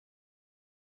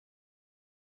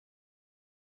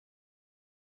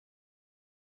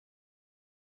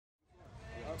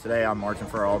Today I'm marching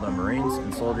for all the Marines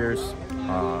and soldiers,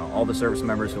 all the service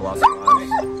members who lost their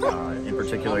lives, in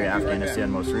particular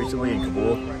Afghanistan, most recently in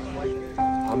Kabul.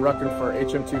 I'm rucking for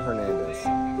HM2 Hernandez.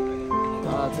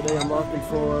 Today I'm walking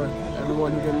for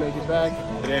everyone who didn't make it back.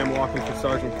 Today I'm walking for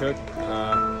Sergeant Cook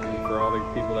and for all the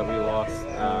people that we lost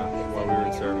while we were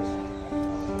in service.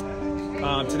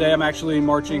 Today I'm actually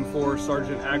marching for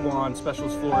Sergeant Agwan,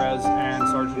 Specialist Flores, and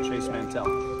Sergeant Chase Mantell.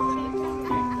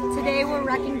 Today we're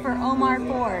wrecking for Omar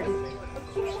Ford.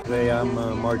 Today I'm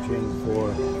marching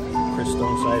for Chris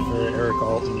Stonecipher, Eric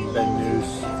Alton, Ben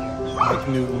News, Mike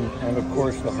Newton, and of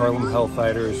course the Harlem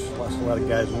Hellfighters. Lost a lot of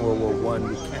guys in World War I.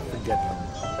 We can't forget them.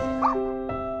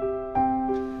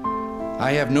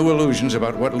 I have no illusions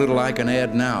about what little I can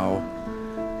add now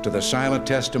to the silent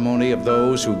testimony of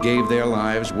those who gave their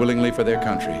lives willingly for their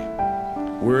country.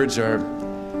 Words are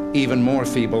even more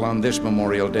feeble on this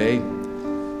Memorial Day,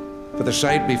 for the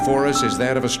sight before us is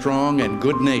that of a strong and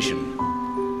good nation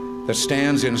that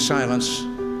stands in silence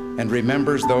and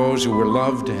remembers those who were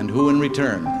loved and who in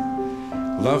return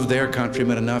loved their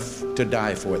countrymen enough to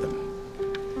die for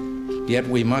them. Yet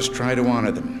we must try to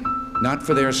honor them, not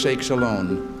for their sakes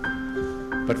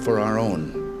alone, but for our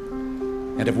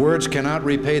own. And if words cannot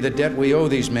repay the debt we owe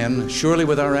these men, surely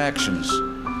with our actions,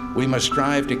 we must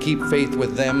strive to keep faith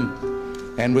with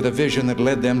them and with a vision that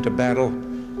led them to battle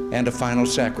and a final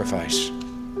sacrifice.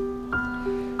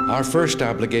 Our first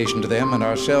obligation to them and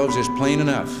ourselves is plain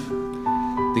enough.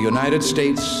 The United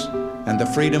States and the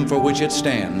freedom for which it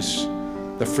stands,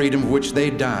 the freedom for which they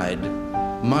died,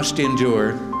 must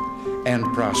endure and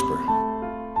prosper.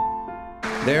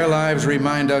 Their lives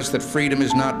remind us that freedom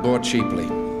is not bought cheaply.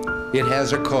 It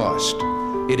has a cost.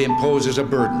 It imposes a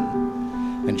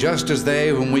burden. And just as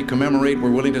they whom we commemorate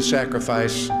were willing to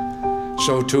sacrifice,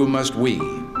 so too must we,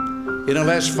 in a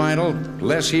less final,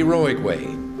 less heroic way,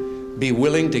 be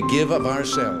willing to give of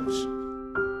ourselves.